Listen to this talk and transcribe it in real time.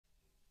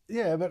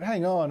Yeah, but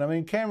hang on. I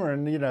mean,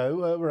 Cameron,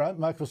 right,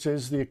 Michael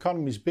says the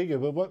economy's bigger,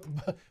 but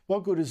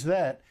what good is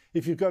that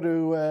if you've got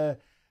to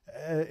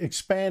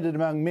expand it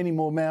among many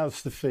more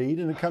mouths to feed,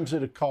 and it comes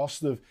at a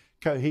cost of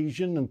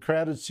cohesion and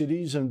crowded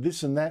cities and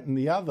this and that and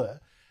the other,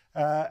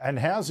 and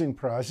housing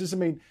prices. I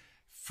mean,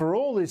 for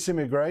all this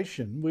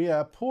immigration, we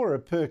are poorer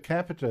per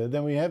capita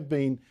than we have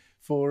been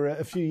for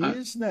a few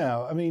years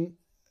now. I mean,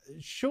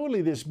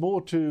 surely there's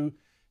more to...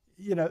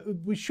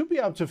 we should be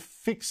able to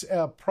fix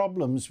our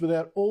problems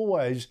without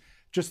always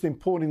just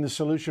importing the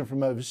solution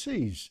from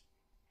overseas.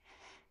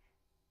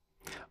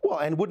 Well,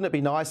 and wouldn't it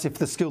be nice if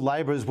the skilled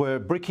labourers were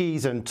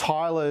brickies and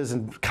tilers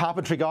and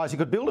carpentry guys who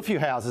could build a few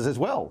houses as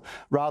well,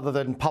 rather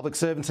than public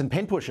servants and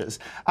pen pushers?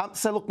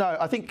 So look, no,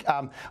 I think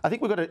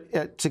we've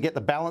got to get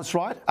the balance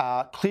right.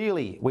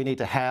 Clearly, we need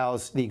to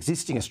house the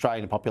existing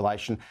Australian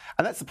population,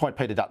 and that's the point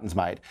Peter Dutton's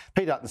made.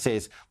 Peter Dutton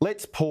says,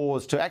 let's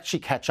pause to actually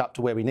catch up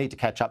to where we need to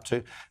catch up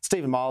to.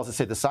 Stephen Miles has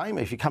said the same.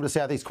 If you come to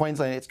South East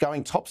Queensland, it's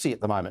going topsy at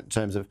the moment in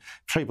terms of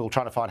people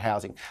trying to find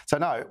housing. So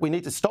no, we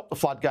need to stop the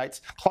floodgates,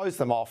 close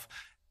them off,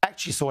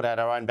 actually sort out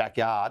our own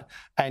backyard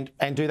and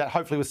do that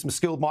hopefully with some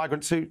skilled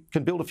migrants who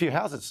can build a few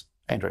houses,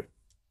 Andrew.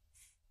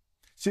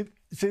 See,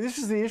 this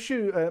is the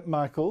issue,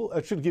 Michael.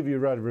 I should give you a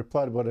right of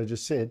reply to what I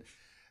just said.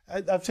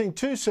 I've seen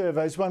two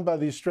surveys, one by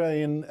the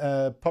Australian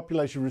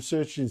Population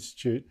Research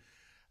Institute,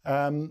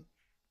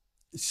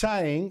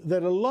 saying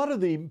that a lot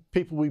of the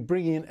people we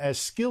bring in as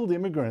skilled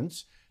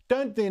immigrants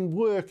don't then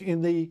work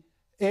in the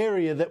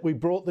area that we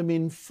brought them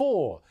in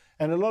for.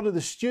 And a lot of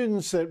the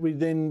students that we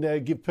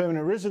then give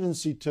permanent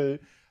residency to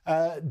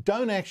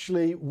don't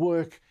actually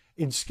work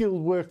in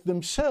skilled work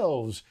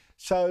themselves.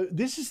 So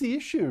this is the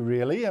issue,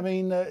 really. I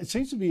mean, it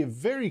seems to be a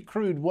very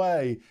crude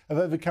way of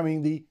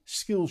overcoming the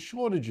skill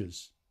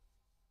shortages.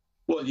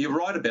 Well, you're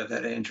right about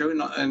that, Andrew.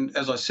 And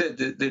as I said,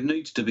 there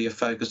needs to be a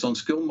focus on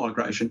skill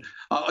migration.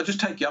 I'll just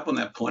take you up on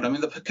that point. I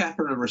mean, the per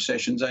capita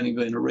recession's only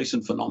been a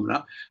recent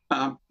phenomenon.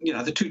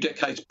 The 2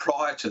 decades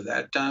prior to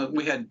that,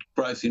 we had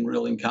growth in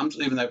real incomes,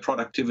 even though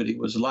productivity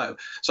was low.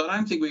 So I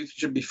don't think we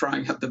should be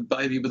throwing out the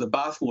baby with the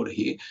bathwater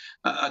here.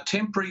 A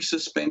temporary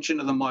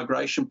suspension of the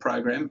migration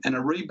program and a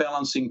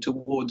rebalancing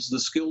towards the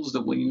skills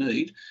that we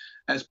need,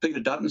 as Peter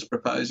Dutton's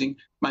proposing,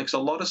 makes a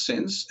lot of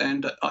sense,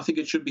 and I think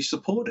it should be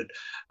supported.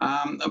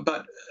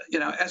 But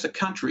as a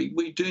country,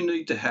 we do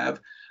need to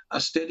have a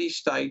steady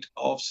state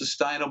of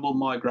sustainable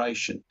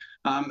migration.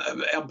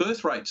 Our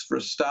birth rates, for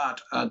a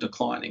start, are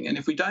declining, and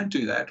if we don't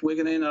do that, we're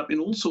going to end up in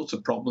all sorts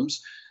of problems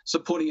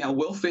supporting our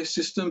welfare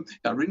system,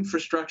 our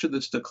infrastructure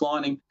that's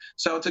declining.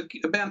 So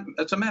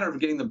it's a matter of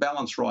getting the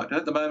balance right, and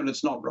at the moment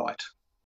it's not right.